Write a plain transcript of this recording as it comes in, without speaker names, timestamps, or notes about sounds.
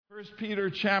First Peter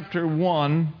chapter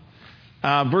 1,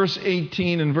 verse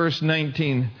 18 and verse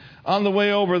 19. On the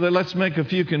way over there, let's make a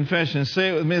few confessions. Say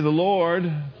it with me. The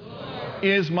Lord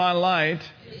is my light.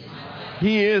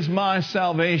 He is my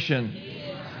salvation.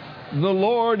 The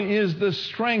Lord is the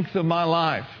strength of my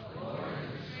life.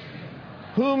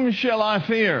 Whom shall I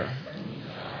fear?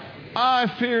 I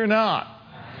fear not,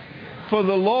 for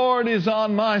the Lord is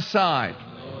on my side.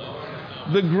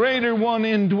 The greater one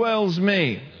indwells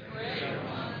me.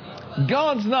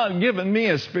 God's not given me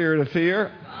a spirit of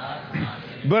fear,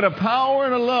 but a power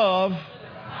and a love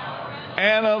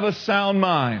and of a sound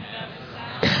mind.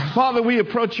 Father, we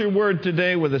approach your word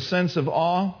today with a sense of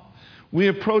awe. We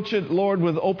approach it, Lord,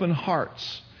 with open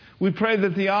hearts. We pray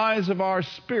that the eyes of our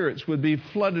spirits would be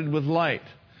flooded with light,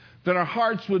 that our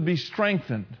hearts would be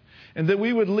strengthened, and that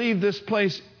we would leave this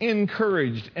place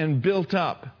encouraged and built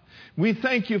up. We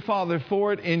thank you, Father,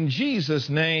 for it in Jesus'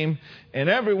 name. And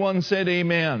everyone said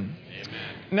amen. Amen.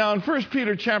 Now in 1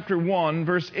 Peter chapter 1,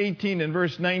 verse 18 and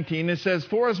verse 19, it says,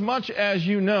 "For as much as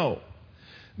you know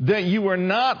that you are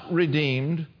not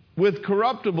redeemed with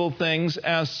corruptible things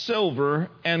as silver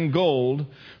and gold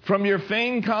from your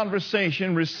vain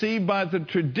conversation received by the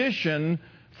tradition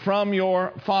from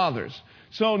your fathers."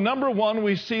 So, number one,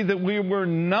 we see that we were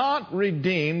not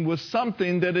redeemed with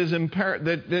something that is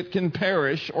that can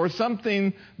perish or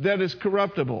something that is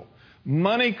corruptible.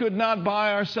 Money could not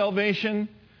buy our salvation.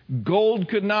 Gold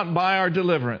could not buy our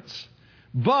deliverance.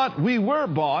 But we were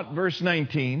bought, verse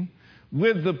 19,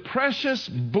 with the precious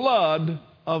blood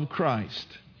of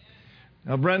Christ.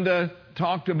 Now, Brenda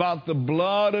talked about the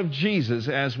blood of Jesus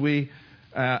as we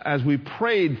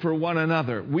prayed for one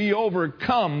another. We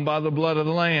overcome by the blood of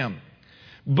the Lamb.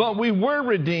 But we were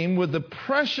redeemed with the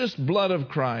precious blood of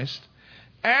Christ,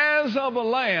 as of a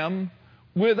lamb,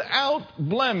 without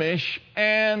blemish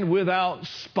and without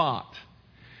spot.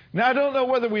 Now, I don't know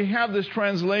whether we have this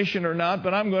translation or not,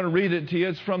 but I'm going to read it to you.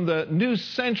 It's from the New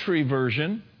Century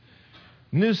Version.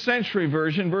 New Century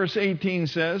Version, verse 18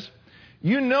 says,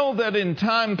 "You know that in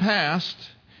time past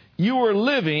you were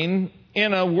living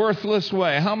in a worthless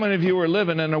way." How many of you were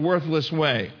living in a worthless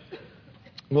way?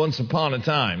 Once upon a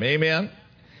time. Amen?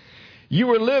 You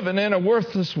were living in a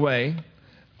worthless way,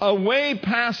 a way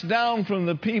passed down from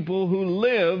the people who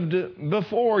lived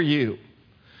before you.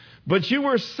 But you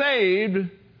were saved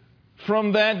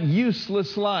from that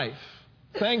useless life.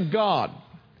 Thank God.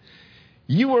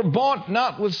 You were bought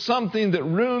not with something that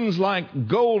ruins like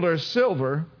gold or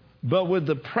silver, but with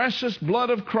the precious blood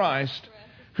of Christ,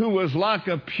 who was like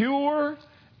a pure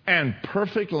and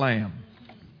perfect lamb.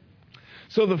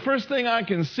 So the first thing I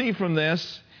can see from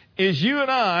this is you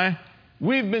and I,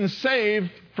 we've been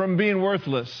saved from being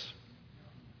worthless.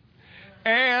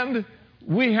 And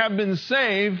we have been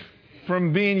saved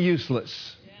from being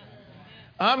useless.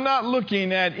 I'm not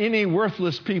looking at any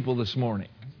worthless people this morning.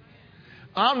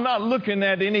 I'm not looking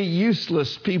at any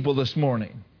useless people this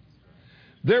morning.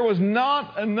 There was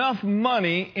not enough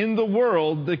money in the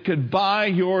world that could buy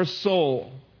your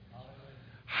soul.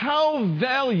 How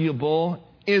valuable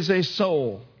is a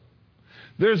soul?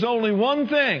 There's only one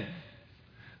thing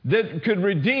that could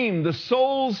redeem the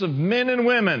souls of men and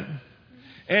women,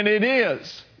 and it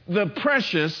is the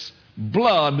precious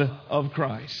blood of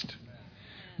Christ.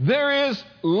 There is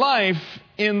life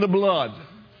in the blood.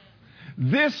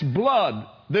 This blood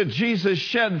that Jesus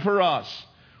shed for us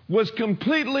was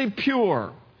completely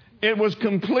pure. It was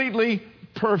completely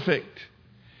perfect.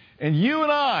 And you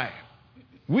and I,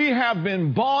 we have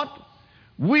been bought,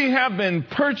 we have been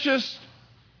purchased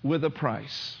with a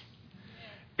price.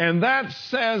 And that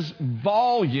says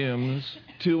volumes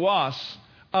to us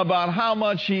about how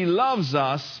much He loves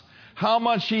us, how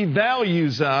much He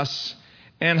values us,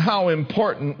 and how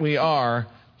important we are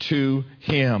to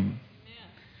Him.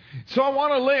 So I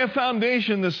want to lay a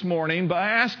foundation this morning by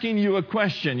asking you a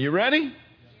question. You ready?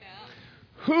 Yeah.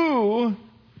 Who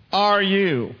are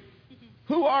you?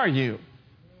 Who are you?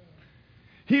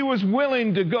 He was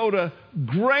willing to go to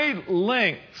great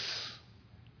lengths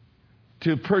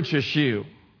to purchase you.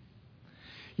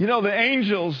 You know, the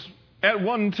angels at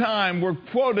one time were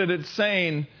quoted as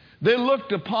saying they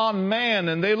looked upon man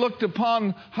and they looked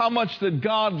upon how much that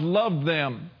God loved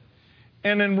them.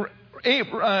 And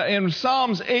in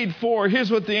Psalms 8:4,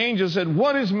 here's what the angel said: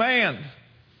 "What is man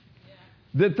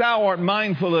that thou art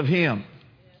mindful of him?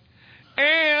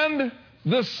 And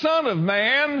the Son of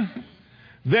Man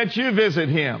that you visit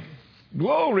him."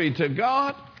 Glory to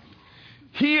God.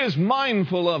 He is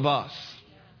mindful of us.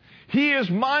 He is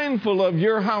mindful of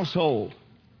your household.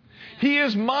 He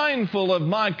is mindful of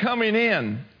my coming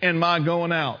in and my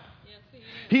going out.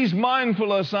 He's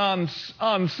mindful of us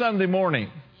on Sunday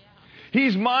morning.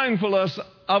 He's mindful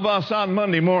of us on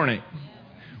Monday morning.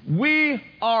 We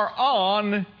are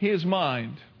on His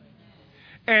mind.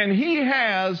 And He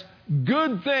has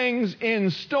good things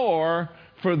in store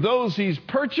for those He's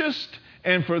purchased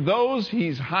and for those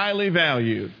He's highly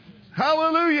valued.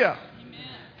 Hallelujah. Amen.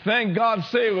 Thank God.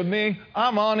 Say it with me.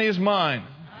 I'm on His mind.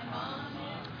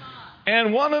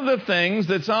 And one of the things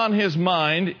that's on His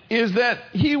mind is that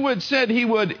He said He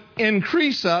would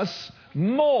increase us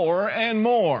more and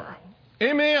more.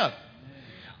 Amen.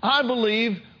 I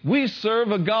believe we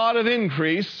serve a God of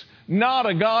increase, not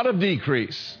a God of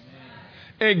decrease.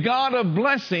 A God of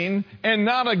blessing and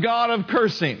not a God of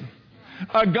cursing.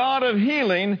 A God of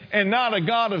healing and not a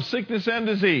God of sickness and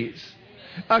disease.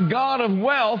 A God of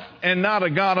wealth and not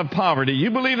a God of poverty. You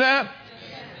believe that?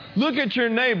 Look at your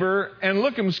neighbor and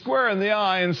look him square in the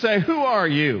eye and say, who are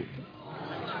you?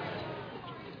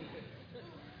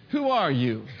 Who are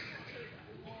you?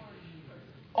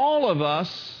 All of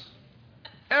us,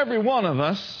 every one of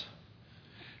us,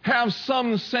 have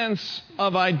some sense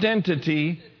of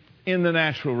identity in the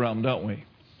natural realm, don't we?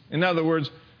 In other words,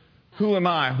 who am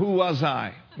I? Who was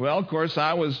I? Well, of course,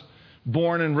 I was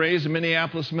born and raised in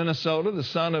Minneapolis, Minnesota, the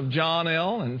son of John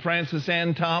L. and Frances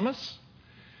Ann Thomas.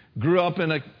 Grew up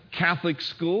in a Catholic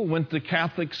school, went to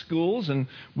Catholic schools, and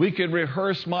we could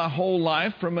rehearse my whole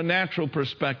life from a natural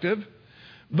perspective.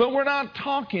 But we're not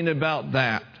talking about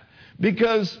that,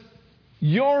 because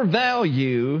your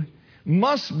value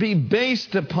must be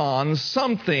based upon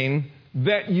something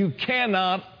that you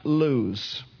cannot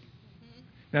lose.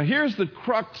 Now, here's the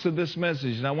crux of this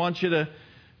message, and I want you to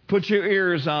put your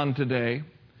ears on today,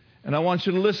 and I want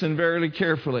you to listen very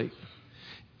carefully.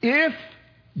 If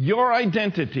your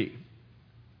identity,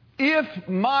 if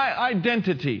my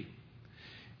identity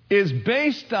is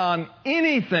based on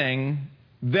anything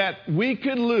that we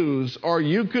could lose or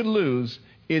you could lose,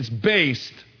 it's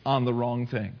based on the wrong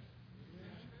thing.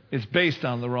 It's based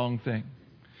on the wrong thing.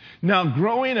 Now,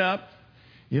 growing up,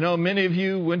 you know, many of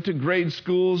you went to grade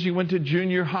schools, you went to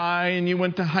junior high, and you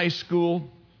went to high school.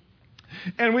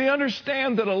 And we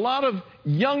understand that a lot of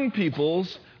young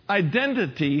people's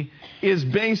identity is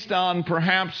based on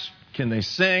perhaps, can they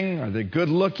sing? Are they good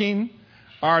looking?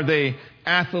 Are they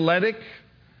athletic?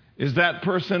 Is that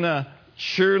person a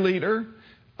cheerleader?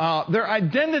 Their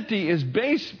identity is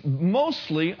based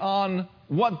mostly on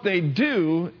what they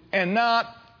do and not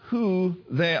who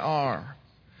they are.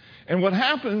 And what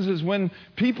happens is when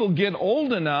people get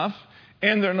old enough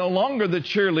and they're no longer the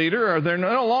cheerleader, or they're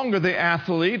no longer the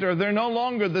athlete, or they're no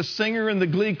longer the singer in the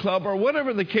glee club, or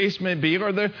whatever the case may be,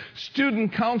 or the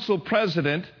student council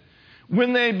president,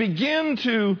 when they begin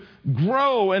to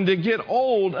grow and to get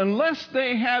old, unless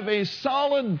they have a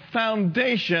solid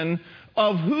foundation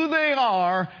of who they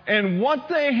are and what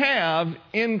they have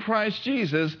in Christ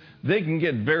Jesus, they can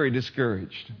get very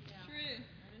discouraged. Yeah. True.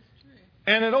 That is true.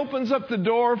 And it opens up the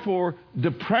door for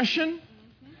depression.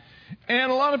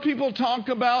 And a lot of people talk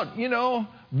about, you know,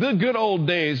 the good old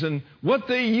days and what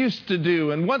they used to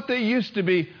do and what they used to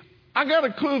be. I got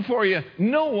a clue for you.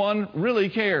 No one really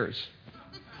cares.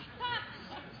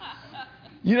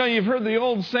 You know, you've heard the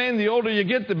old saying, the older you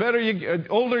get, the better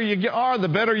older you are, the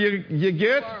better you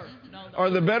get,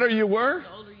 or the better you were.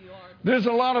 There's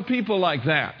a lot of people like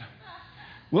that.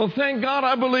 Well, thank God,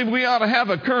 I believe we ought to have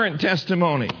a current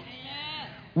testimony.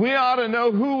 We ought to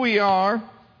know who we are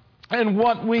and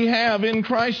what we have in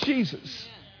Christ Jesus.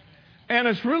 And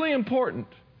it's really important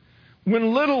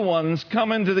when little ones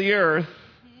come into the earth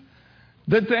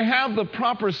that they have the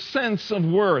proper sense of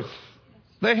worth.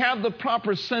 They have the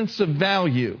proper sense of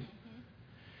value.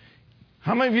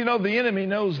 How many of you know the enemy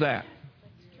knows that?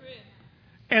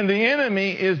 And the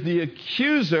enemy is the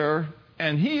accuser,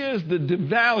 and he is the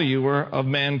devaluer of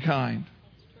mankind.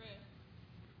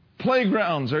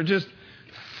 Playgrounds are just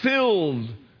filled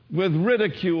with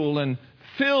ridicule and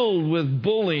filled with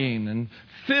bullying and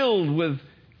filled with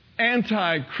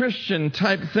anti-Christian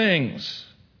type things.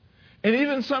 And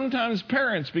even sometimes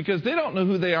parents, because they don't know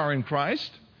who they are in Christ.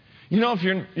 You know, if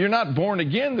you're not born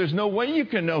again, there's no way you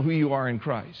can know who you are in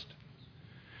Christ.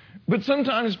 But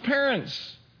sometimes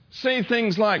parents say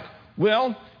things like,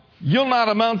 well, you'll not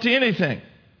amount to anything.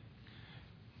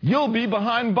 You'll be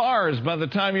behind bars by the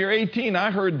time you're 18.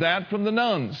 I heard that from the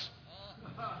nuns.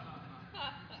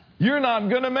 You're not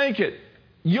going to make it.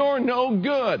 You're no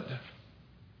good.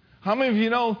 How many of you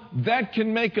know that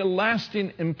can make a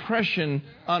lasting impression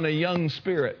on a young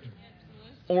spirit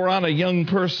or on a young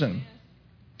person?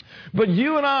 But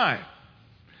you and I,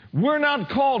 we're not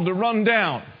called to run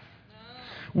down.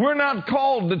 We're not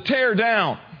called to tear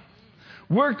down.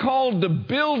 We're called to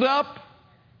build up.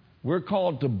 We're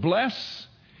called to bless.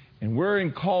 And we're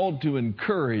called to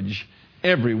encourage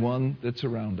everyone that's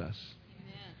around us.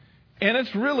 And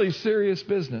it's really serious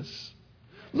business.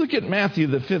 Look at Matthew,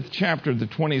 the 5th chapter, the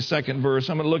 22nd verse.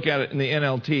 I'm going to look at it in the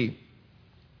NLT.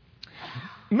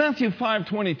 Matthew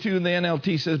 5:22 in the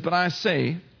NLT says, "But I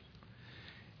say,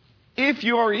 if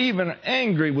you are even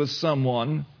angry with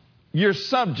someone, you're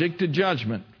subject to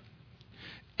judgment.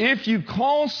 If you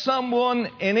call someone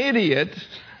an idiot,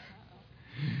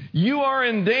 you are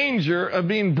in danger of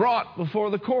being brought before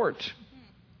the court.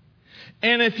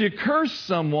 And if you curse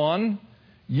someone,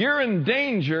 you're in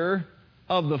danger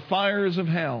of the fires of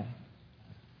hell."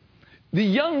 The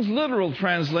Young's literal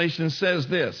translation says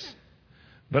this,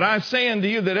 "But I say unto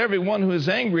you that everyone who is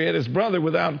angry at his brother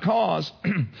without cause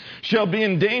shall be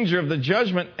in danger of the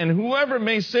judgment. And whoever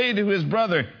may say to his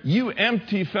brother, 'You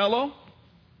empty fellow.'"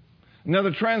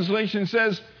 Another translation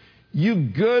says, "You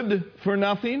good for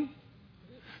nothing."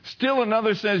 Still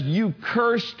another says, "You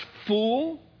cursed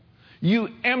fool. You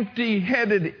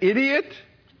empty-headed idiot."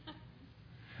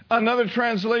 Another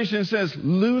translation says,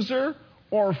 "Loser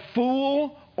or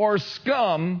fool or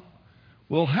scum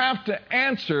will have to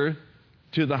answer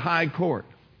to the high court."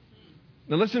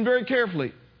 Now listen very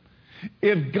carefully.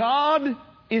 If God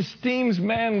esteems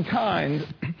mankind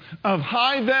of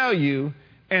high value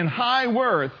and high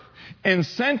worth and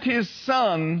sent His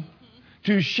Son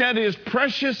to shed His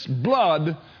precious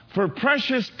blood for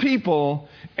precious people,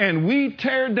 and we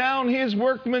tear down His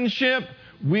workmanship,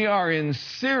 we are in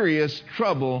serious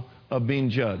trouble of being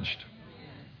judged.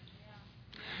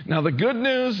 Now the good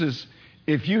news is,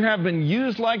 if you have been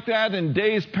used like that in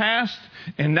days past,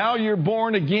 and now you're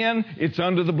born again, it's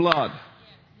under the blood.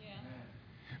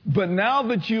 But now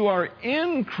that you are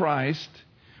in Christ,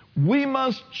 we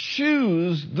must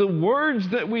choose the words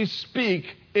that we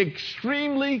speak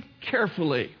extremely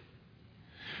carefully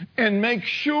and make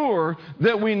sure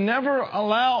that we never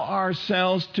allow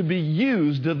ourselves to be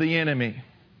used of the enemy.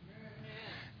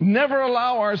 Never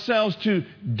allow ourselves to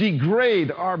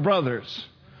degrade our brothers,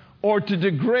 or to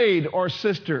degrade our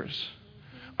sisters,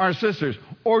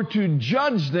 or to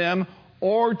judge them,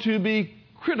 or to be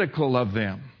critical of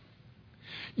them.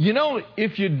 You know,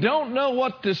 if you don't know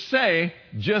what to say,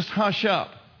 just hush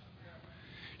up.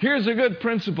 Here's a good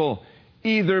principle: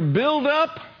 either build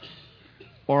up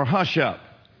or hush up.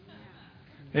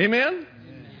 Amen?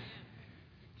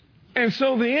 And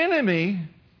so the enemy,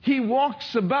 he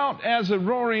walks about as a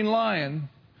roaring lion,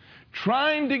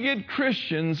 trying to get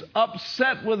Christians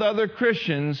upset with other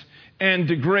Christians and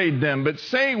degrade them. But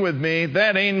say with me,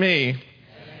 that ain't me.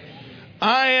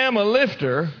 I am a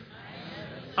lifter.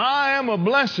 I am a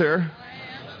blesser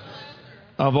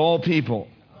of all people.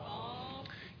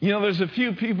 You know, there's a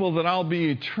few people that I'll be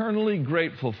eternally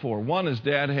grateful for. One is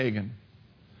Dad Hagin.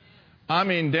 I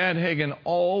mean, Dad Hagin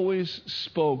always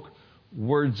spoke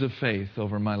words of faith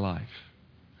over my life.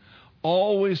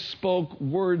 Always spoke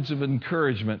words of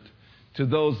encouragement to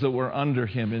those that were under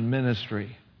him in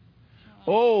ministry.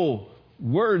 Oh,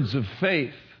 words of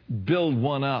faith build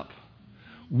one up.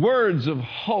 Words of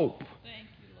hope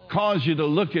cause you to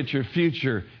look at your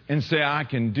future and say, "I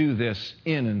can do this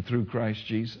in and through Christ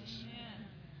Jesus."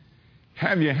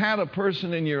 Have you had a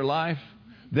person in your life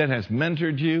that has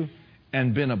mentored you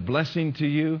and been a blessing to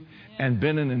you and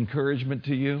been an encouragement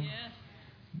to you?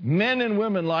 Men and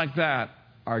women like that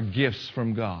are gifts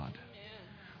from God.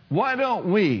 Why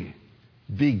don't we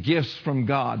be gifts from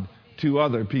God to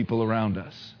other people around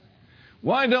us?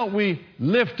 Why don't we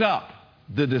lift up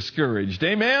the discouraged?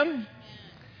 Amen?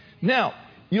 Now,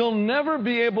 you'll never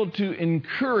be able to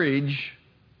encourage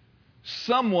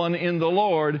someone in the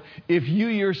Lord if you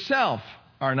yourself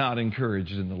are not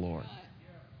encouraged in the Lord.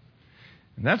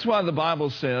 And that's why the Bible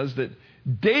says that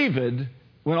David,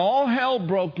 when all hell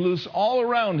broke loose all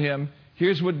around him,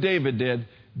 here's what David did.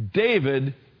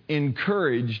 David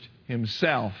encouraged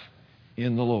himself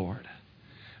in the Lord.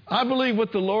 I believe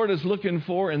what the Lord is looking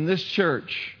for in this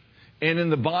church and in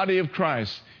the body of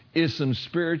Christ is some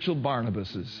spiritual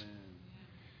Barnabases.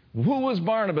 Who was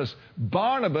Barnabas?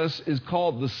 Barnabas is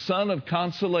called the son of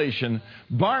consolation.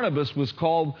 Barnabas was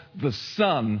called the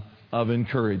son of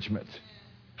encouragement.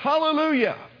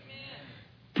 Hallelujah.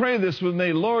 Pray this with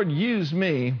me. Lord, use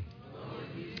me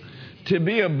to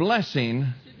be a blessing,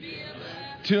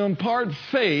 to impart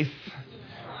faith,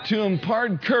 to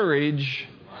impart courage,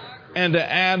 and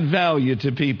to add value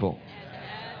to people.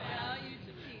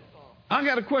 I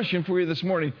got a question for you this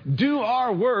morning. Do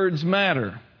our words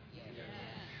matter?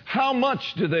 How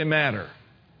much do they matter?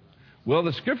 Well,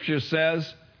 the Scripture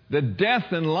says that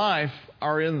death and life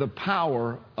are in the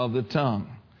power of the tongue.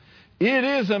 It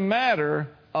is a matter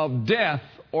of death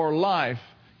or life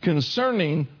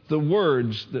concerning the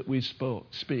words that we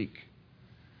speak.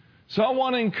 So I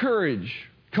want to encourage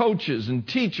coaches and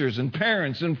teachers and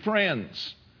parents and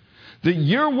friends that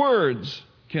your words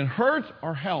can hurt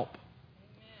or help.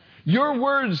 Your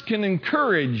words can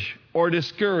encourage or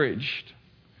discourage.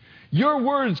 Your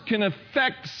words can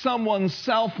affect someone's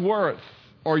self-worth,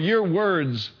 or your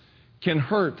words can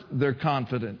hurt their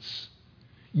confidence.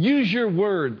 Use your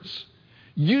words.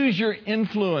 Use your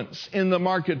influence in the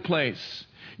marketplace.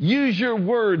 Use your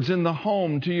words in the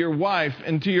home to your wife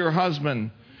and to your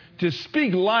husband to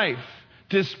speak life,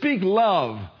 to speak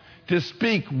love, to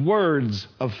speak words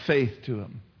of faith to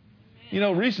them. You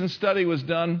know, a recent study was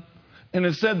done, and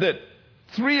it said that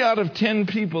 3 out of 10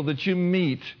 people that you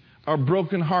meet are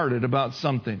brokenhearted about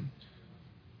something.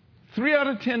 3 out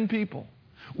of 10 people.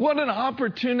 What an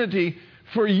opportunity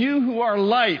for you who are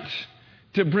light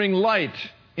to bring light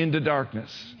into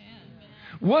darkness.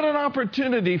 What an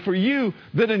opportunity for you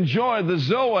that enjoy the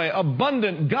Zoe,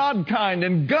 abundant, God kind,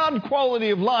 and God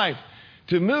quality of life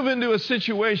to move into a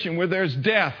situation where there's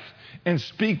death and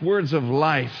speak words of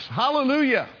life.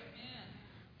 Hallelujah.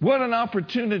 What an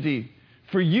opportunity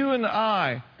for you and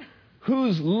I,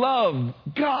 whose love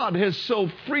God has so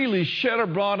freely shed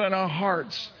abroad in our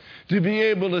hearts, to be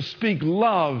able to speak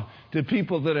love to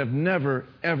people that have never,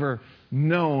 ever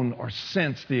known or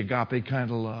sensed the agape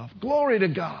kind of love. Glory to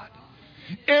God.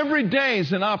 Every day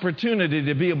is an opportunity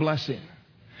to be a blessing.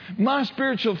 My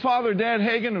spiritual father, Dad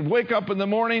Hagin, would wake up in the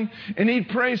morning and he'd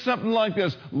pray something like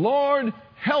this: Lord,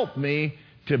 help me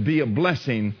to be a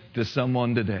blessing to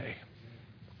someone today.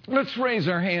 Let's raise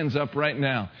our hands up right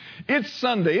now. It's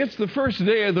Sunday. It's the first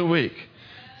day of the week.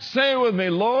 Say it with me: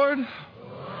 Lord,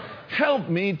 help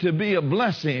me to be a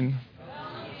blessing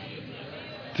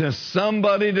to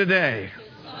somebody today.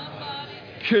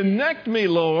 Connect me,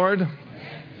 Lord,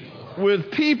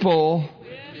 with people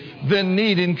that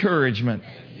need encouragement.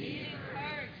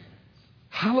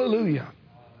 Hallelujah.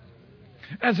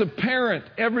 As a parent,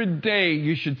 every day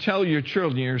you should tell your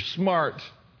children you're smart,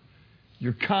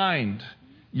 you're kind,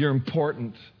 you're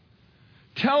important.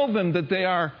 Tell them that they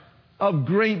are of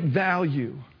great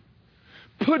value.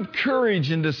 Put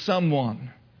courage into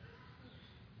someone.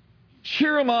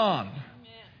 Cheer them on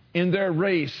in their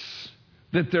race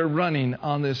that they're running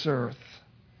on this earth.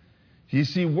 You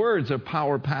see, words are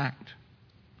power-packed.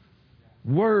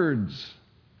 Words,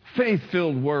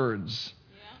 faith-filled words,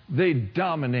 they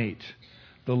dominate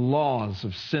the laws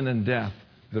of sin and death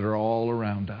that are all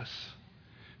around us.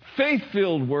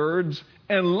 Faith-filled words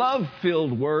and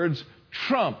love-filled words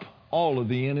trump all of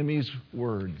the enemy's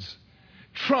words.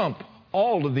 Trump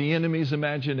all of the enemy's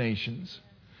imaginations.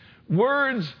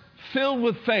 Words filled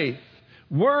with faith,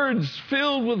 words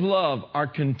filled with love are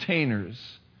containers.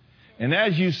 And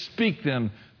as you speak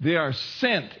them, they are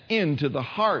sent into the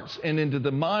hearts and into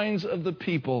the minds of the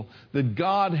people that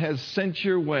God has sent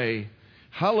your way.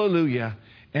 Hallelujah.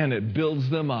 And it builds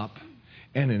them up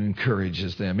and it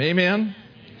encourages them. Amen?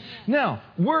 Now,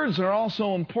 words are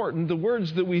also important, the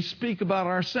words that we speak about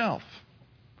ourselves.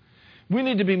 We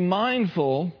need to be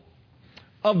mindful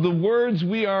of the words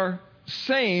we are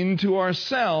saying to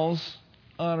ourselves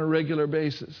on a regular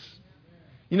basis.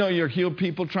 You know, you hear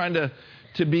people trying to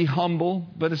be humble,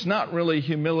 but it's not really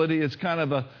humility. It's kind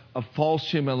of a false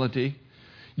humility.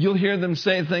 You'll hear them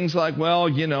say things like, well,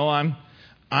 you know, I'm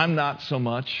not so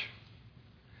much.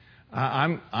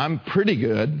 I'm pretty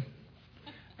good.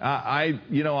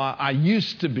 I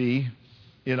used to be,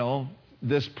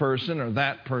 this person or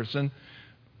that person.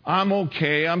 I'm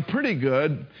okay. I'm pretty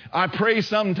good. I pray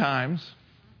sometimes.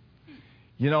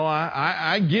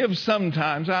 I give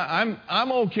sometimes.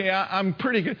 I'm okay. I'm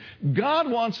pretty good. God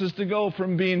wants us to go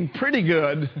from being pretty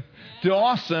good to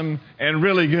awesome and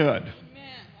really good. Amen.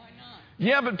 Why not?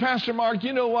 Yeah, but Pastor Mark,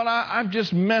 you know what? I've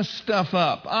just messed stuff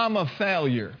up. I'm a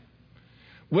failure.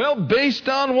 Well, based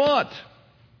on what?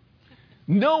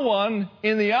 No one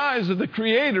in the eyes of the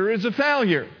Creator is a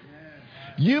failure.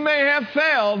 You may have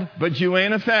failed, but you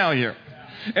ain't a failure.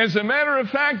 As a matter of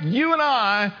fact, you and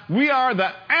I, we are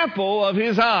the apple of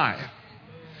His eye.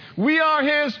 We are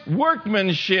His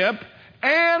workmanship,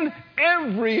 and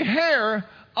every hair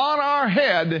on our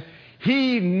head,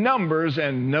 He numbers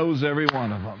and knows every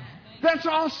one of them. That's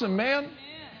awesome, man.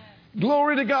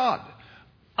 Glory to God.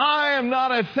 I am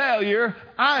not a failure.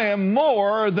 I am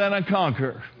more than a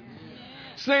conqueror.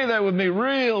 Say that with me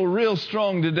real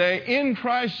strong today. In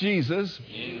Christ Jesus,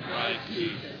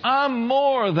 I'm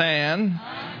more than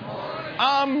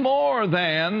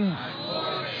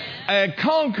a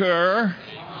conqueror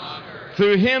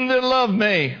through Him that loved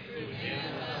me.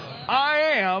 I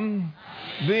am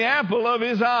the apple of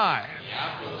His eye.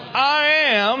 I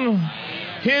am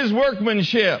His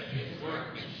workmanship.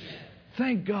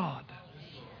 Thank God.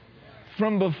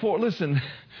 from before, listen,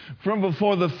 from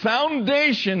before the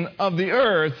foundation of the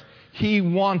earth, He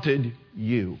wanted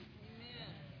you.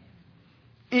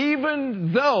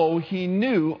 Even though He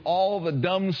knew all the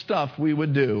dumb stuff we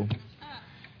would do,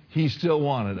 He still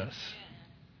wanted us.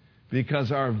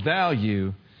 Because our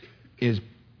value is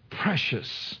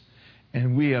precious.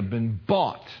 And we have been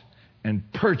bought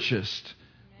and purchased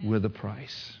with a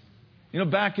price. You know,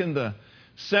 back in the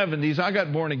 70s, I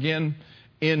got born again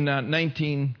in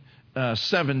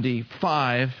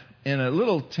 1975 in a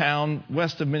little town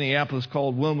west of Minneapolis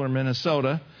called Wilmer,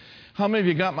 Minnesota. How many of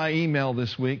you got my email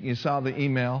this week? You saw the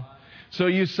email. So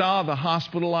you saw the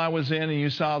hospital I was in, and you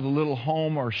saw the little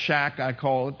home or shack, I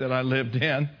call it, that I lived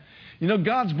in. You know,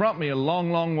 God's brought me a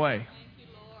long, long way.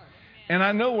 And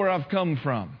I know where I've come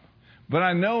from. But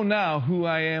I know now who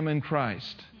I am in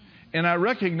Christ. And I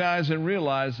recognize and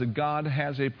realize that God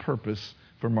has a purpose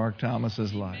for Mark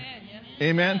Thomas's life.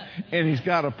 Amen? And He's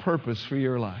got a purpose for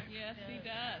your life. Yes, He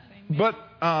does. But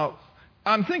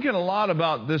I'm thinking a lot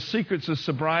about the Secrets of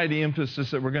Sobriety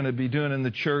emphasis that we're going to be doing in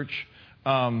the church.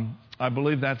 I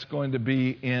believe that's going to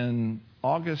be in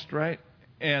August, right?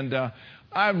 And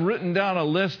I've written down a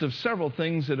list of several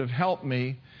things that have helped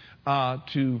me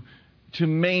to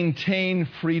maintain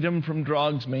freedom from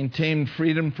drugs, maintain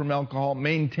freedom from alcohol,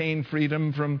 maintain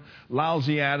freedom from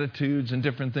lousy attitudes and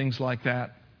different things like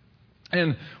that.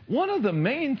 And one of the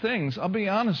main things, I'll be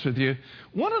honest with you,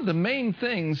 one of the main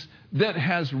things that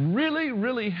has really,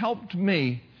 really helped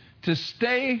me to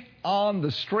stay on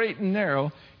the straight and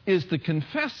narrow is the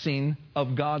confessing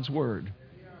of God's Word.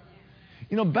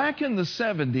 You know, back in the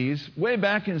 70s, way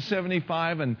back in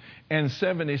 75 and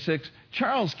 76,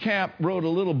 Charles Capp wrote a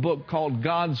little book called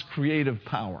God's Creative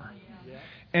Power.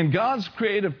 And God's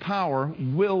creative power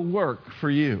will work for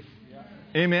you.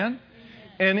 Amen?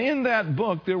 And in that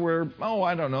book, there were,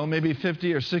 maybe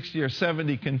 50 or 60 or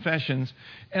 70 confessions.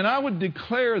 And I would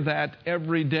declare that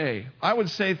every day. I would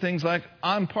say things like,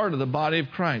 I'm part of the body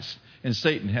of Christ, and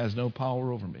Satan has no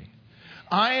power over me.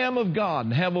 I am of God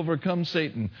and have overcome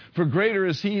Satan, for greater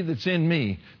is He that's in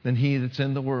me than he that's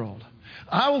in the world.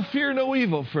 I will fear no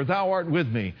evil, for Thou art with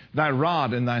me. Thy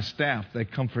rod and Thy staff, they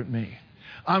comfort me.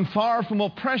 I'm far from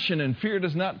oppression, and fear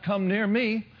does not come near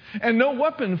me. And no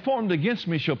weapon formed against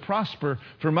me shall prosper,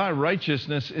 for my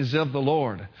righteousness is of the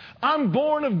Lord. I'm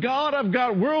born of God. I've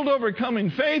got world-overcoming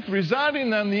faith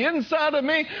residing on the inside of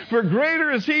me, for greater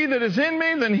is He that is in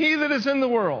me than he that is in the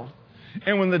world.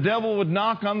 And when the devil would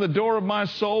knock on the door of my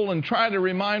soul and try to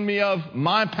remind me of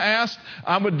my past,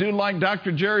 I would do like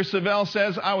Dr. Jerry Savelle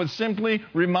says. I would simply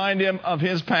remind him of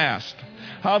his past.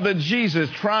 How that Jesus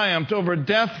triumphed over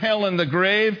death, hell, and the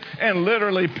grave and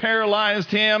literally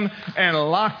paralyzed him and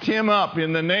locked him up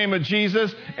in the name of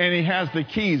Jesus. And He has the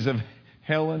keys of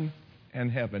hell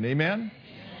and heaven. Amen?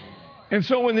 And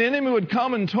so when the enemy would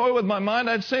come and toy with my mind,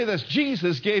 I'd say this: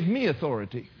 Jesus gave me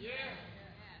authority.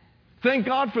 Thank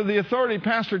God for the authority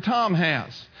Pastor Tom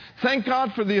has. Thank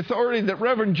God for the authority that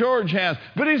Reverend George has.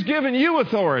 But He's given you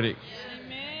authority.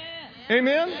 Amen?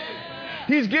 Amen?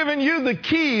 He's given you the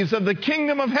keys of the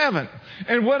kingdom of heaven.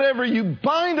 And whatever you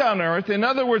bind on earth, in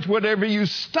other words, whatever you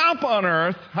stop on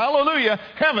earth, hallelujah,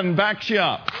 heaven backs you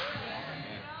up.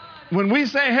 When we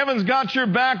say heaven's got your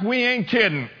back, we ain't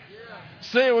kidding.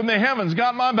 Say it with me: heaven's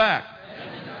got my back.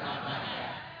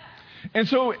 And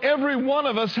so every one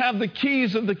of us have the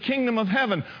keys of the kingdom of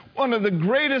heaven. One of the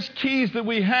greatest keys that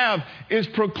we have is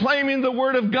proclaiming the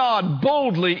Word of God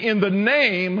boldly in the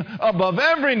name, above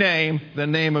every name, the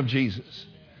name of Jesus.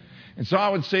 And so I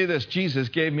would say this: Jesus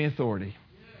gave me authority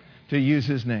to use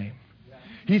His name.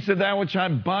 He said, that which I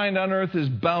bind on earth is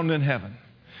bound in heaven,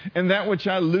 and that which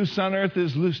I loose on earth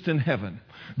is loosed in heaven.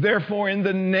 Therefore, in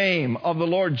the name of the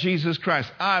Lord Jesus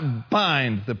Christ, I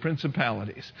bind the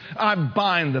principalities. I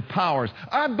bind the powers.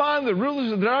 I bind the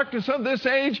rulers of the darkness of this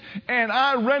age, and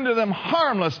I render them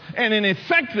harmless and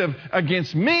ineffective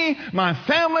against me, my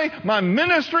family, my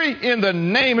ministry, in the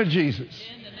name of Jesus.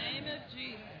 In the name of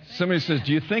Jesus. Somebody says,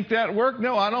 do you think that worked?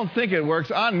 No, I don't think it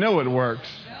works. I know it works.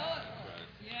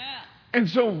 Yeah. And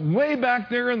so way back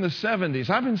there in the 70s,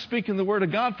 I've been speaking the Word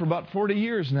of God for about 40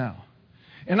 years now.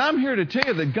 And I'm here to tell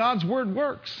you that God's Word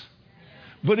works.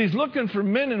 But He's looking for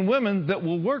men and women that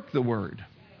will work the Word.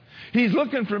 He's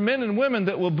looking for men and women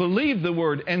that will believe the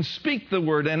Word and speak the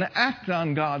Word and act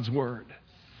on God's Word.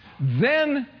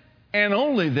 Then and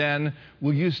only then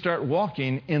will you start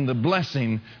walking in the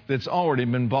blessing that's already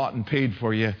been bought and paid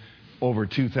for you over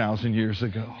 2,000 years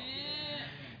ago.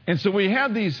 And so we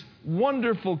have these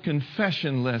wonderful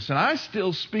confession lists. And I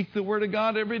still speak the Word of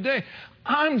God every day.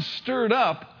 I'm stirred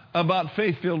up about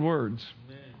faith-filled words.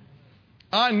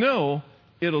 I know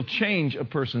it'll change a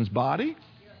person's body.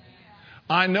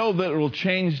 I know that it will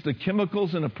change the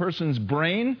chemicals in a person's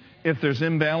brain if there's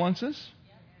imbalances.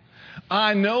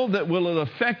 I know that will it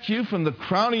affect you from the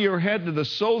crown of your head to the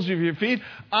soles of your feet.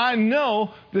 I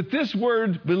know that this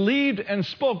word believed and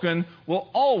spoken will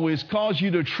always cause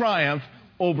you to triumph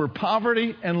over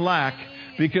poverty and lack,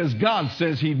 because God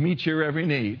says He'd meet your every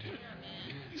need.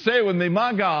 Say it with me,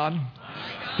 my God,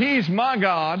 He's my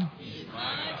God,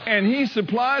 and He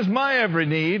supplies my every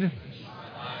need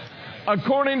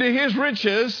according to His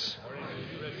riches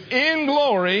in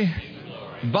glory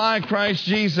by Christ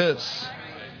Jesus.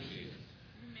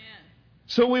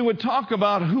 So we would talk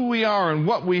about who we are and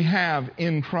what we have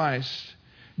in Christ.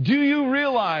 Do you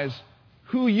realize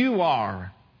who you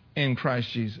are in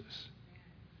Christ Jesus?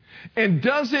 And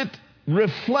does it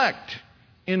reflect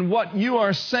in what you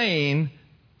are saying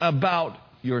about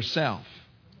yourself?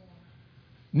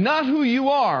 Not who you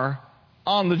are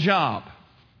on the job.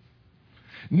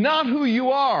 Not who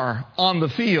you are on the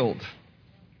field.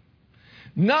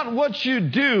 Not what you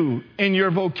do in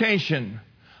your vocation.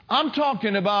 I'm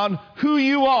talking about who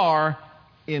you are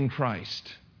in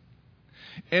Christ.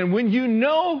 And when you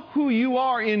know who you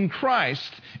are in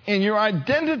Christ and your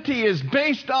identity is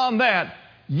based on that,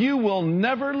 you will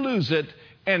never lose it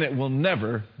and it will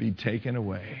never be taken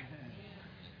away.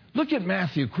 Look at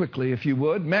Matthew quickly, if you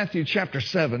would. Matthew chapter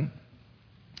 7.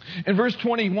 In verse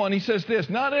 21, he says this,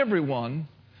 "Not everyone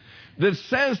that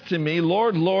says to me,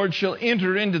 Lord, Lord, shall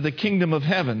enter into the kingdom of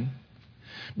heaven,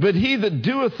 but he that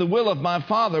doeth the will of my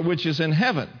Father which is in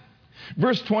heaven."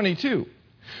 Verse 22,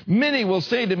 "Many will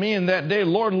say to me in that day,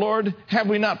 Lord, Lord, have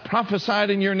we not prophesied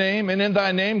in your name, and in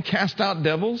thy name cast out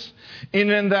devils,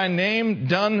 and in thy name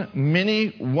done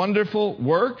many wonderful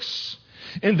works?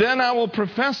 And then I will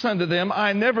profess unto them,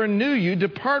 I never knew you.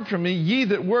 Depart from me, ye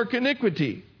that work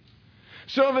iniquity."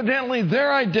 So evidently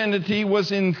their identity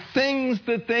was in things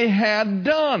that they had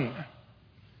done.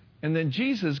 And then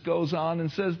Jesus goes on and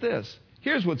says this.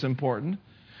 Here's what's important.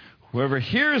 "Whoever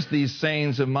hears these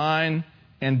sayings of mine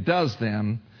and does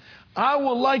them, I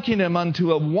will liken him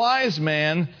unto a wise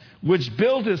man which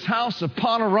built his house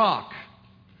upon a rock."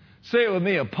 Say it with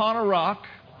me, upon a rock,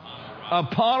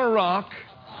 upon a rock,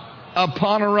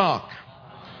 upon a rock.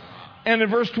 And in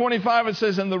verse 25 it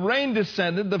says, "And the rain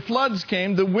descended, the floods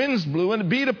came, the winds blew, and it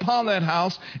beat upon that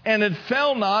house, and it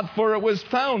fell not, for it was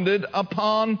founded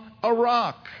upon a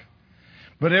rock.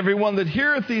 But everyone that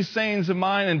heareth these sayings of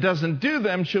mine and doesn't do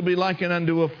them shall be likened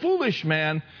unto a foolish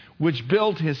man which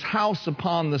built his house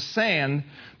upon the sand.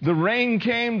 The rain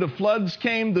came, the floods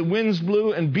came, the winds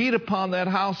blew and beat upon that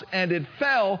house, and it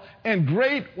fell, and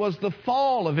great was the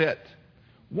fall of it."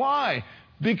 Why?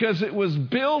 Because it was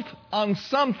built on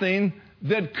something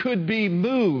that could be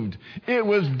moved. It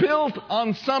was built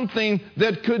on something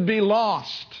that could be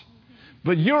lost.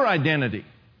 But your identity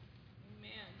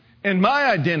and my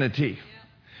identity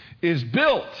is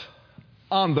built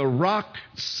on the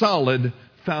rock-solid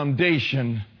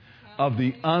foundation of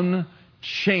the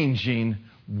unchanging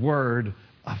Word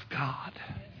of God.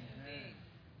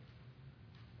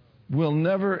 We'll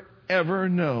never, ever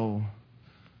know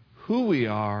who we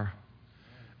are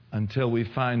until we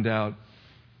find out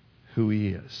who He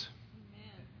is.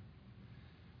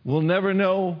 We'll never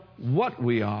know what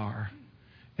we are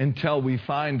until we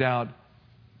find out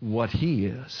what He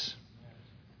is.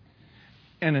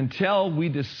 And until we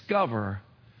discover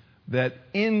that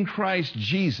in Christ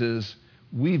Jesus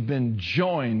we've been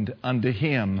joined unto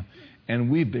Him and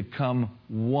we've become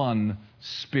one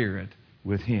spirit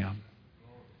with Him.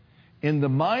 In the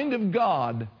mind of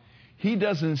God, He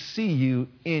doesn't see you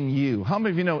in you. How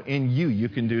many of you know in you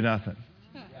can do nothing?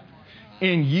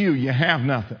 In you have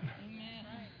nothing.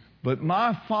 But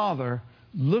my Father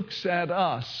looks at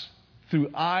us through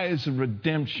eyes of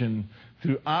redemption,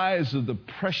 through eyes of the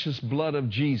precious blood of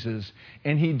Jesus,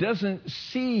 and He doesn't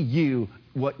see you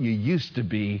what you used to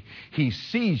be. He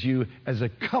sees you as a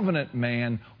covenant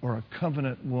man or a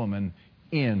covenant woman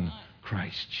in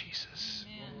Christ Jesus.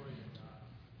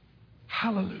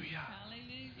 Hallelujah.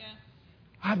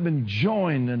 I've been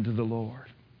joined unto the Lord.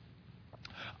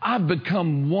 I've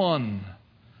become one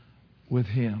with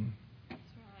Him.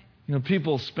 You know,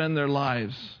 people spend their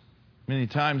lives many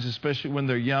times, especially when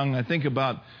they're young. I think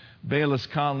about Bayless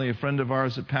Conley, a friend of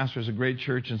ours that pastors a great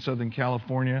church in Southern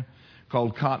California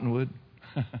called Cottonwood.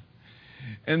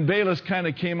 And Bayless kind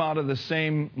of came out of the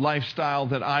same lifestyle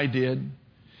that I did.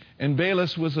 And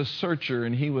Bayless was a searcher,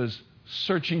 and he was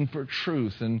searching for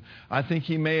truth. And I think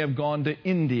he may have gone to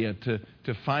India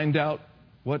to find out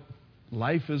what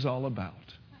life is all about.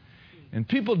 And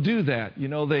people do that. You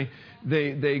know,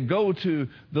 they go to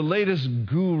the latest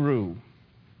guru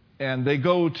and they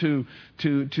go to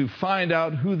find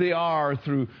out who they are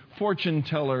through fortune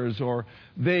tellers, or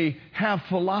they have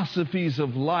philosophies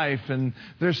of life, and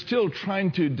they're still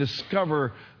trying to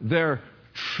discover their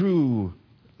true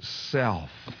self.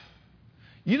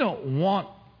 You don't want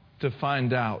to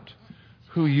find out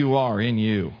who you are in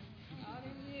you. Not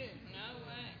in you. No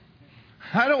way.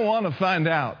 I don't want to find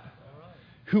out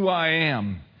who I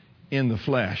am in the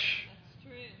flesh. That's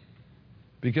true.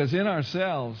 Because in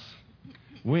ourselves,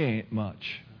 we ain't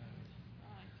much.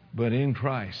 But in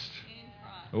Christ. In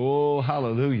Christ. Oh,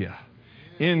 hallelujah.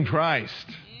 In Christ.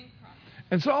 In Christ.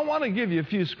 And so I want to give you a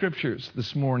few scriptures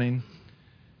this morning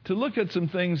to look at some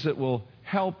things that will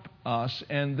help us,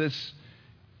 and this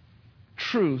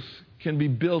truth can be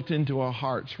built into our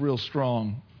hearts real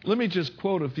strong. Let me just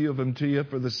quote a few of them to you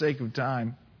for the sake of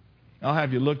time. I'll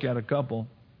have you look at a couple.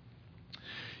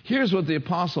 Here's what the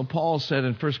Apostle Paul said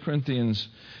in 1 Corinthians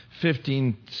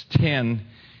 15:10.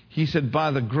 He said,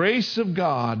 "By the grace of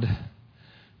God,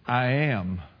 I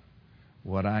am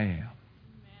what I am." Amen.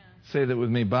 Say that with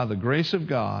me. By the grace of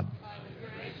God, By the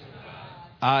grace of God,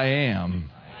 I am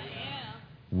I am.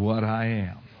 what I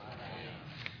am.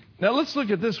 Now let's look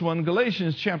at this one,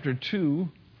 Galatians chapter 2.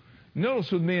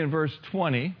 Notice with me in verse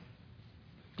 20.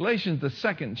 Galatians, the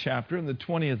 2nd chapter, in the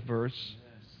 20th verse.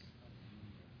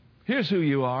 Here's who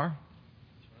you are.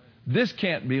 This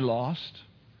can't be lost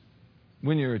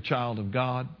when you're a child of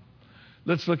God.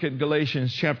 Let's look at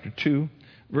Galatians chapter 2,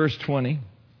 verse 20.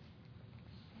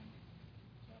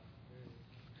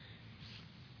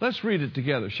 Let's read it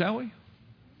together, shall we?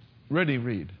 Ready,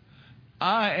 read.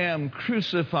 I am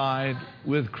crucified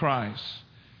with Christ.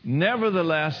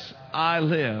 Nevertheless, I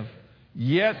live.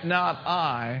 Yet not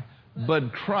I,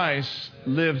 but Christ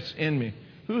lives in me.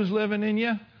 Who's living in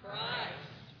you? Christ.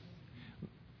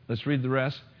 Let's read the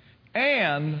rest.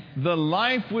 And the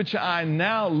life which I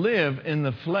now live in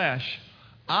the flesh,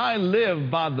 I live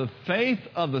by the faith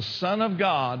of the Son of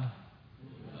God.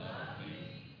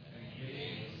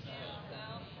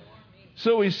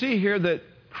 So we see here that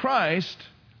Christ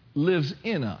lives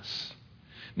in us.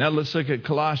 Now let's look at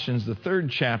Colossians, the 3rd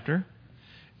chapter.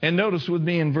 And notice with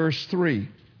me in verse 3.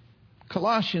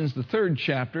 Colossians, the 3rd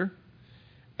chapter,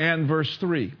 and verse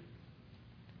 3.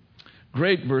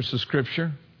 Great verse of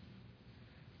Scripture.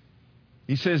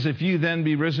 He says, "If you then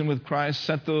be risen with Christ,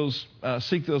 seek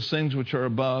those things which are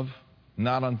above,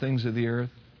 not on things of the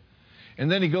earth." And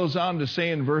then he goes on to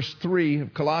say in verse 3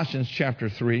 of Colossians chapter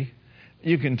 3,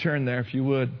 you can turn there if you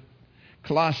would.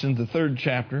 Colossians, the 3rd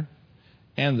chapter,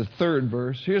 and the 3rd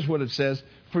verse. Here's what it says.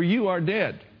 "For you are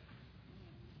dead.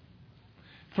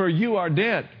 For you are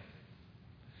dead.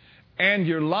 And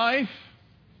your life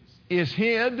is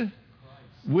hid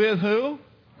with who?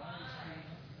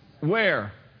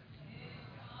 Where?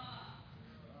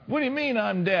 What do you mean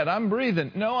I'm dead? I'm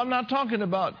breathing. No, I'm not talking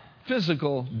about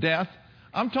physical death.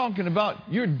 I'm talking about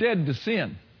you're dead to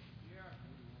sin.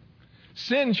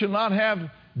 Sin shall not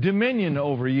have dominion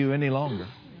over you any longer.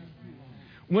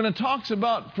 When it talks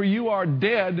about for you are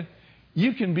dead,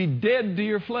 you can be dead to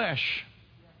your flesh,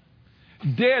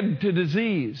 dead to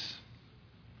disease,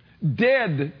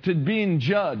 dead to being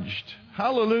judged.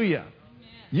 Hallelujah.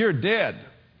 You're dead,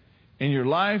 and your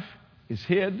life is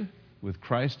hid with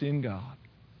Christ in God.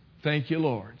 Thank you,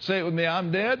 Lord. Say it with me.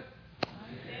 I'm dead,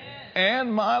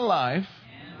 and my life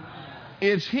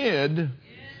is hid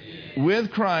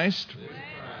with Christ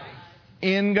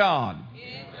in God.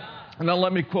 Now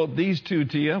let me quote these two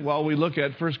to you while we look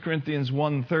at 1 Corinthians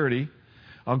 1:30.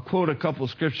 I'll quote a couple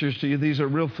scriptures to you. These are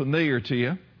real familiar to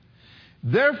you.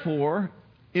 "Therefore,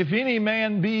 if any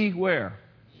man be where?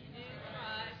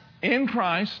 In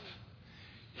Christ,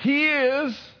 he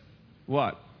is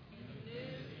what?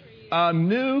 A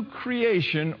new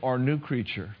creation or new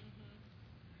creature.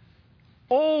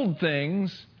 Old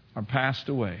things are passed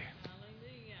away."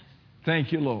 Hallelujah.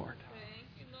 Thank you, Lord. Thank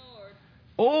you, Lord.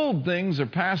 Old things are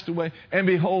passed away, and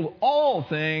behold, all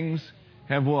things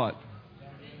have what?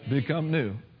 Become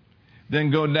new. Then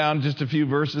go down just a few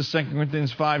verses. 2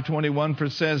 Corinthians 5:21, for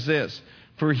it says this,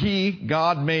 "For he,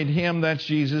 God, made him," that's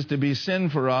Jesus, "to be sin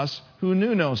for us who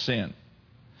knew no sin,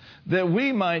 that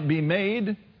we might be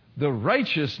made the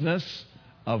righteousness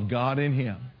of God in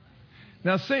him."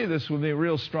 Now say this with me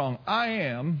real strong. I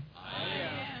am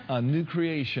a new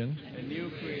creation.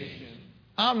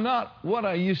 I'm not what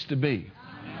I used to be.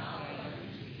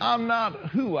 I'm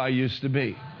not who I used to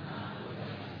be.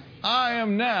 I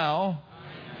am now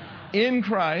in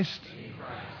Christ.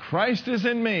 Christ is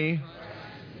in me.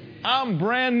 I'm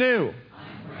brand new.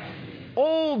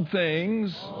 Old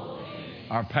things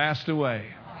are passed away.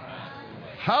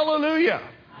 Hallelujah.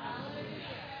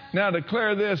 Now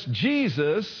declare this.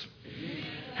 Jesus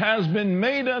has been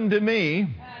made unto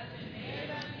me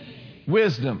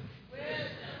wisdom.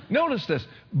 Notice this.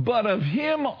 But of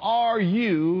him are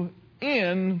you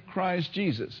in Christ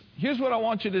Jesus. Here's what I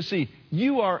want you to see.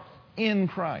 You are in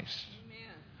Christ.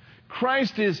 Amen.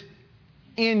 Christ is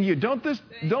in you. Don't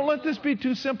let this be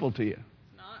too simple to you.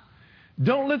 It's not.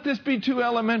 Don't let this be too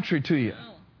elementary to you.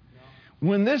 No.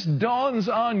 When this dawns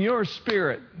on your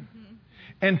spirit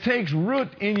and takes root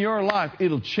in your life,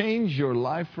 it'll change your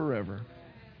life forever.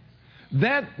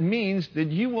 That means that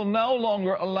you will no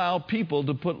longer allow people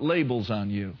to put labels on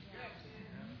you.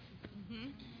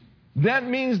 That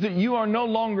means that you are no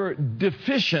longer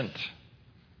deficient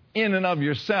in and of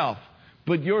yourself,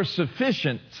 but your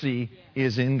sufficiency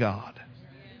is in God.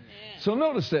 So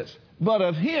notice this. But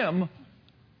of him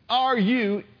are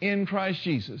you in Christ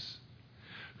Jesus,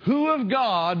 who of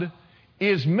God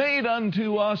is made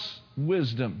unto us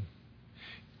wisdom.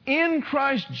 In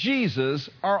Christ Jesus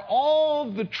are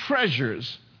all the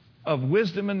treasures of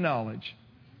wisdom and knowledge.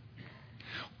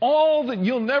 All that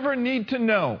you'll never need to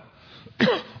know,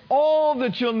 all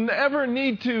that you'll never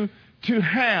need to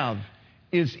have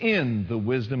is in the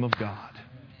wisdom of God.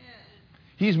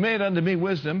 He's made unto me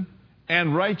wisdom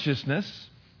and righteousness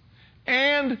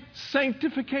and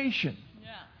sanctification.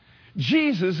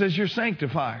 Jesus is your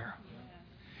sanctifier.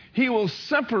 He will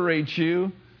separate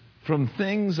you from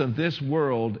things of this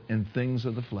world and things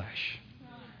of the flesh.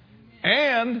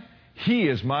 And he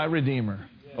is my Redeemer.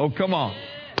 Oh, come on.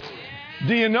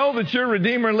 Do you know that your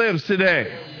Redeemer lives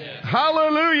today?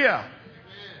 Hallelujah.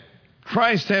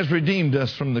 Christ has redeemed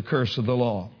us from the curse of the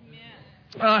law.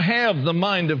 I have the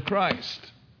mind of Christ.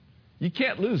 You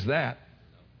can't lose that,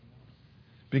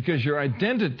 because your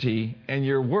identity and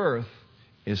your worth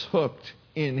is hooked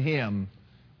in him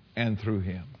and through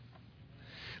him.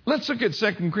 Let's look at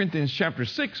 2 Corinthians chapter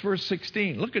 6, verse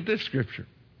 16. Look at this scripture.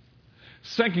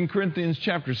 2 Corinthians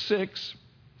chapter 6.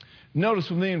 Notice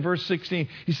with me in verse 16.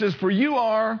 He says, for you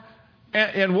are,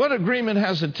 and what agreement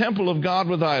has the temple of God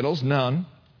with idols? None.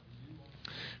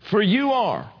 For you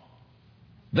are.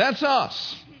 That's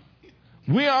us.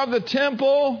 We are the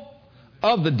temple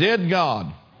of the dead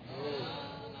God.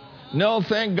 No,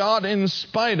 thank God, in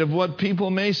spite of what people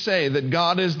may say that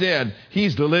God is dead,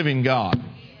 he's the living God.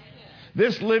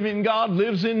 This living God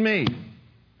lives in me.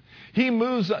 He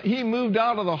moved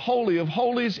out of the Holy of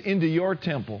Holies into your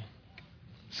temple.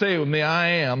 Say it with me, I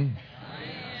am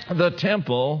the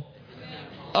temple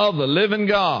of the living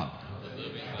God.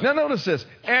 Now notice this.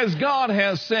 As God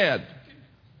has said,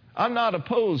 I'm not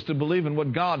opposed to believing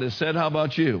what God has said. How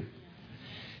about you?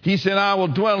 He said, I will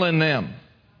dwell in them.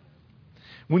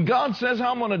 When God says,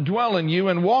 I'm going to dwell in you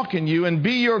and walk in you and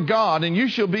be your God and you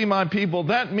shall be my people,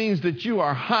 that means that you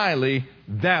are highly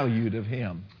valued of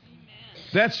him.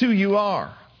 That's who you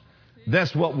are.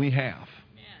 That's what we have.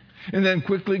 And then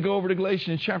quickly go over to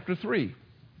Galatians chapter 3.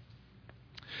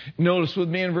 Notice with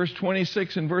me in verse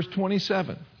 26 and verse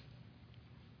 27.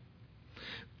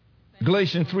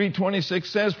 Galatians 3:26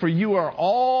 says, for you are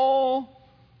all,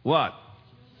 what?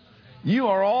 You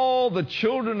are all the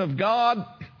children of God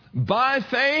by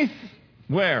faith.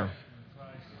 Where?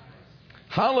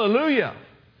 Hallelujah.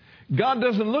 God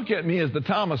doesn't look at me as the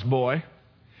Thomas boy.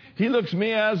 He looks at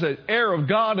me as an heir of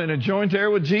God and a joint heir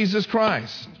with Jesus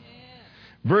Christ.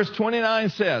 Verse 29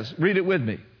 says, read it with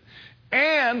me.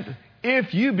 And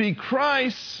if you be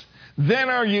Christ's, then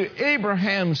are you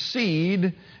Abraham's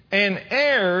seed and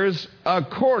heirs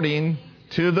according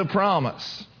to the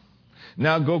promise.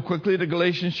 Now go quickly to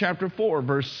Galatians chapter 4,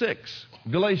 verse 6.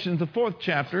 Galatians, the 4th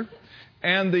chapter,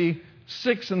 and the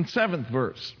 6th and 7th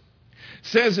verse.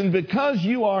 Says, and because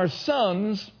you are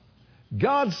sons,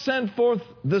 God sent forth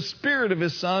the Spirit of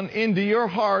his Son into your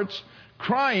hearts,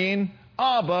 crying,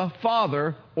 Abba,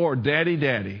 Father, or Daddy,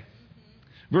 Daddy.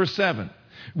 Verse 7.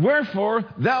 Wherefore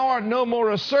thou art no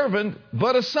more a servant,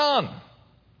 but a son.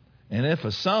 And if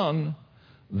a son,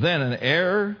 then an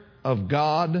heir of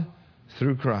God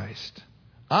through Christ.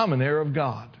 I'm an heir of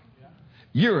God.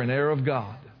 You're an heir of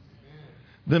God.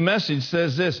 The message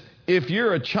says this: if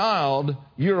you're a child,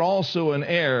 you're also an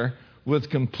heir with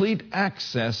complete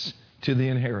access to the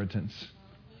inheritance.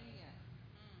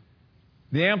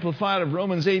 The Amplified of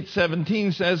Romans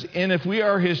 8:17 says, and if we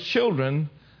are his children,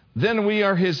 then we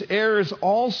are his heirs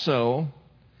also,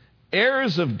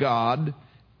 heirs of God,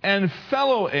 and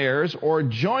fellow heirs or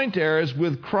joint heirs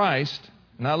with Christ.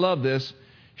 And I love this,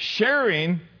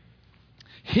 sharing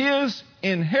his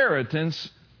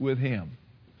inheritance with him.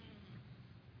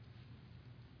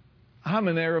 I'm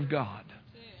an heir of God.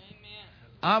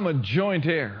 I'm a joint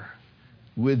heir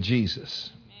with Jesus.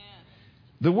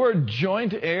 The word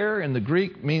joint heir in the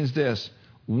Greek means this: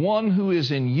 one who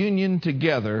is in union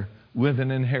together with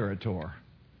an inheritor.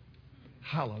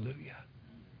 Hallelujah.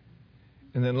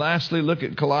 And then lastly, look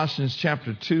at Colossians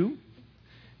chapter 2.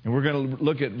 And we're going to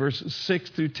look at verses 6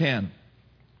 through 10.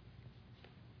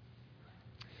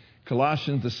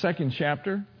 Colossians, the 2nd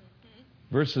chapter,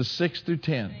 verses 6 through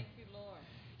 10. Thank you, Lord.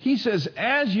 He says,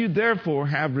 as you therefore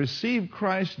have received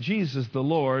Christ Jesus the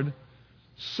Lord,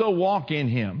 so walk in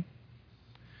Him.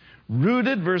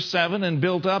 Rooted, verse 7, and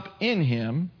built up in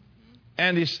Him,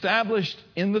 and established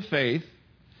in the faith,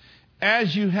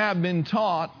 as you have been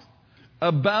taught,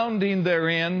 abounding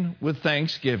therein with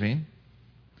thanksgiving.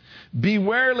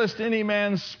 Beware lest any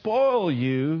man spoil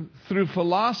you through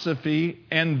philosophy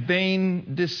and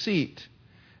vain deceit,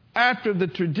 after the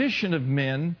tradition of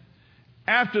men,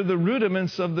 after the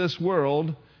rudiments of this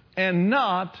world, and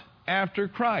not after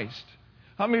Christ.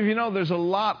 How many of you know there's a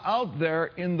lot out there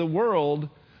in the world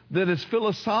that is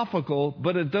philosophical,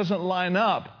 but it doesn't line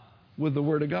up with the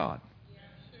Word of God? Yeah,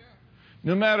 sure.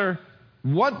 No matter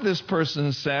what this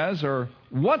person says or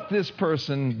what this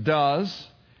person does,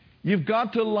 you've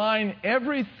got to line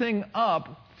everything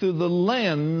up through the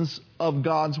lens of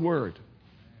God's Word.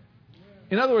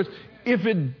 In other words, if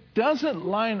it doesn't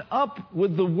line up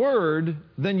with the Word,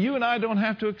 then you and I don't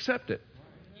have to accept it.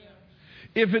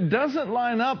 If it doesn't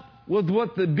line up with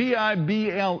what the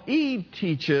Bible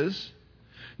teaches,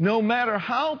 no matter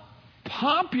how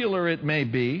popular it may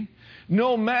be,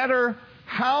 no matter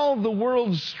how the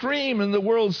world's stream and the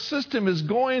world's system is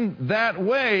going that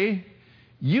way,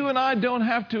 you and I don't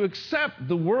have to accept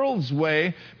the world's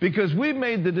way, because we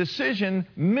made the decision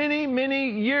many,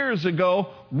 many years ago,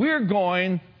 we're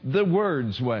going the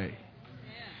Word's way.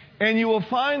 And you will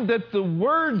find that the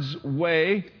Word's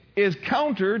way is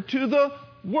counter to the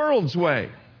world's way.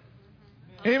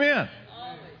 Amen.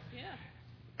 Always, yeah.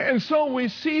 And so we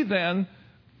see then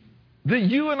that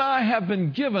you and I have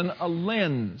been given a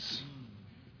lens.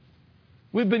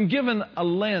 We've been given a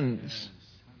lens.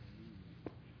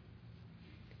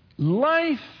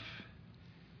 Life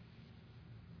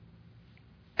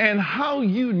and how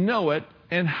you know it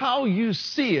and how you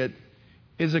see it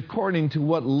is according to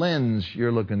what lens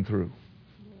you're looking through.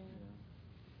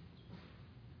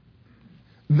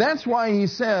 That's why he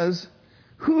says,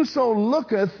 whoso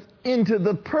looketh into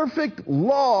the perfect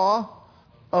law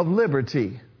of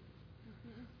liberty,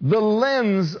 the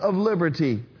lens of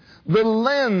liberty, the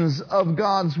lens of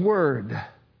God's Word.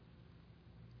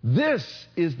 This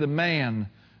is the man,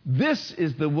 this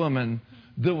is the woman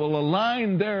that will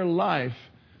align their life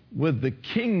with the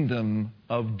kingdom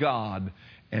of God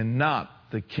and not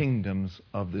the kingdoms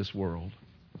of this world.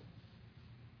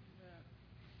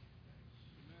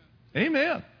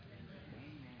 Amen.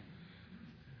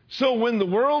 So when the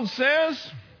world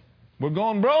says we're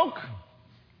going broke,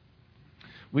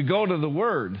 we go to the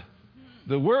Word.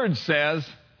 The Word says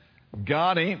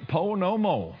God ain't po no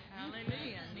more.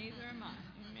 Hallelujah. Neither am I.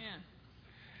 Amen.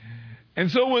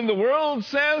 And so when the world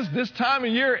says this time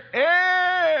of year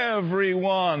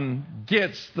everyone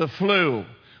gets the flu,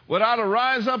 what ought to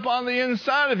rise up on the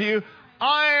inside of you,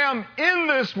 I am in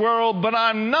this world, but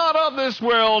I'm not of this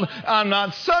world. I'm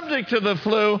not subject to the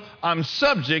flu. I'm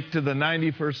subject to the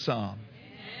 91st Psalm,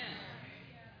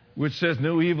 which says,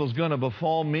 no evil's going to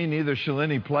befall me, neither shall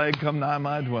any plague come nigh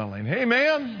my dwelling.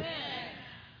 Amen?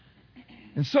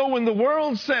 And so when the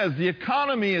world says the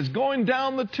economy is going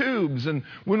down the tubes, and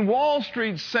when Wall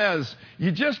Street says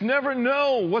you just never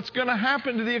know what's going to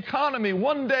happen to the economy,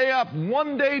 one day up,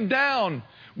 one day down,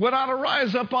 what ought to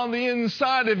rise up on the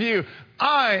inside of you,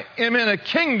 I am in a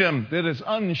kingdom that is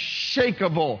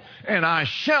unshakable, and I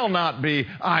shall not be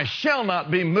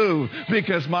moved,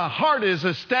 because my heart is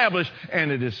established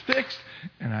and it is fixed,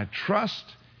 and I trust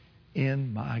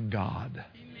in my God.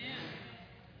 Amen.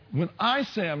 When I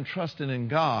say I'm trusting in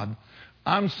God,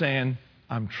 I'm saying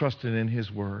I'm trusting in His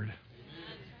Word.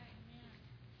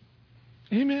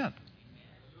 Amen.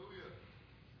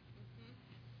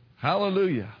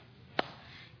 Hallelujah.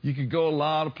 You could go a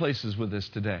lot of places with this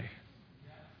today,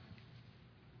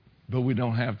 but we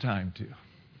don't have time to.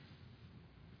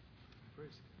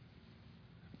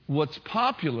 What's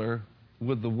popular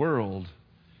with the world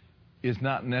is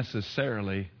not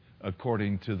necessarily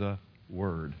according to the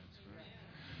Word.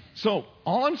 So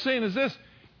all I'm saying is this: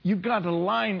 you've got to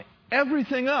line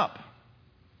everything up,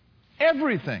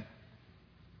 everything,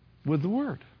 with the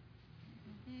Word.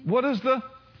 What does the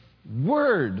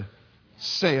Word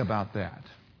say about that?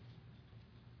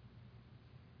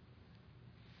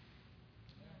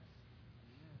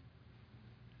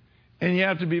 And you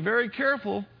have to be very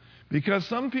careful, because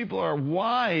some people are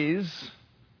wise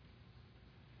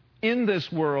in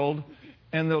this world,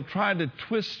 and they'll try to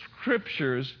twist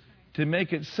scriptures to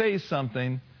make it say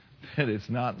something that it's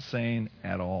not saying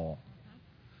at all.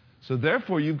 So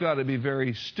therefore, you've got to be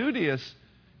very studious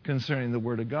concerning the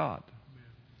Word of God.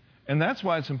 And that's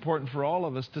why it's important for all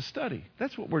of us to study.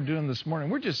 That's what we're doing this morning.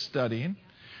 We're just studying.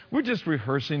 We're just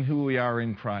rehearsing who we are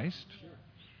in Christ.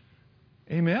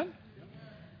 Amen?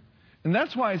 And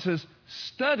that's why it says,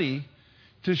 study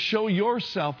to show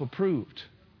yourself approved.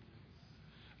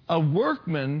 A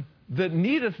workman that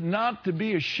needeth not to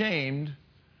be ashamed,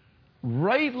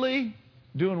 rightly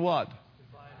doing what?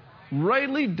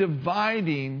 Rightly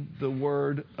dividing the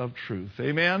word of truth.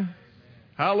 Amen?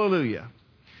 Hallelujah.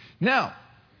 Now,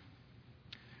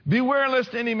 beware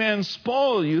lest any man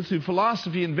spoil you through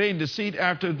philosophy and vain deceit,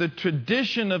 after the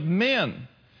tradition of men,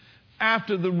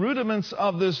 after the rudiments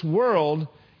of this world,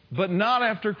 but not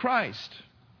after Christ.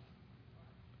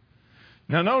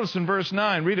 Now notice in verse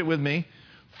 9, read it with me.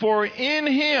 For in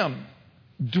him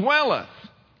dwelleth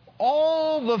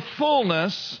all the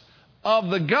fullness of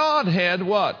the Godhead,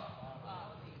 what?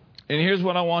 And here's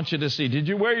what I want you to see. Did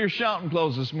you wear your shouting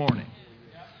clothes this morning?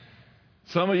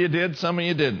 Some of you did, some of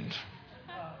you didn't.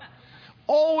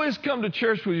 Always come to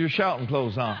church with your shouting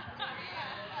clothes on.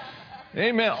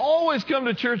 Amen. Always come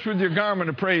to church with your garment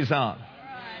of praise on.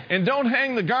 And don't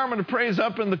hang the garment of praise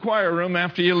up in the choir room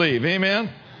after you leave. Amen.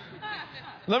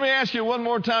 Let me ask you one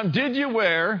more time. Did you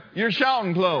wear your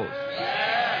shouting clothes?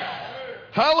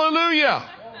 Hallelujah.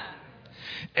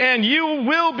 And you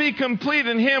will be complete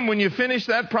in him when you finish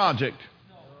that project.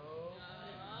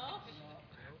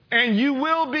 And you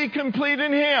will be complete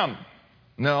in him.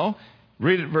 No.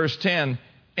 Read it, verse 10.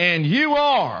 And you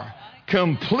are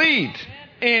complete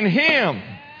in him,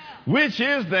 which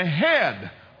is the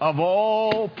head of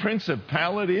all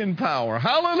principality and power.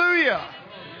 Hallelujah.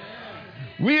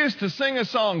 We used to sing a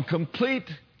song, complete,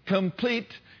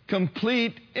 complete,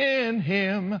 complete in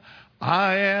him.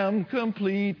 I am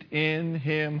complete in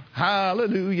him.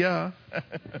 Hallelujah.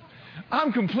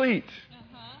 I'm complete.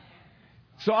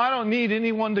 So I don't need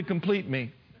anyone to complete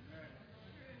me.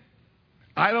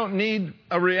 I don't need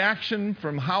a reaction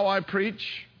from how I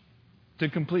preach to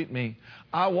complete me.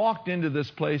 I walked into this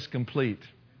place complete.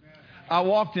 I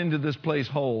walked into this place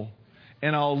whole.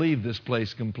 And I'll leave this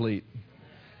place complete.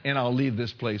 And I'll leave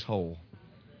this place whole.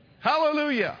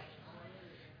 Hallelujah.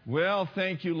 Well,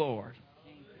 thank you, Lord.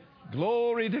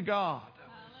 Glory to God.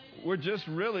 We're just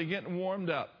really getting warmed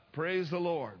up. Praise the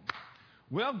Lord.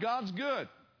 Well, God's good.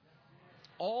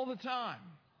 All the time.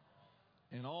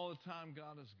 And all the time,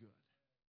 God is good.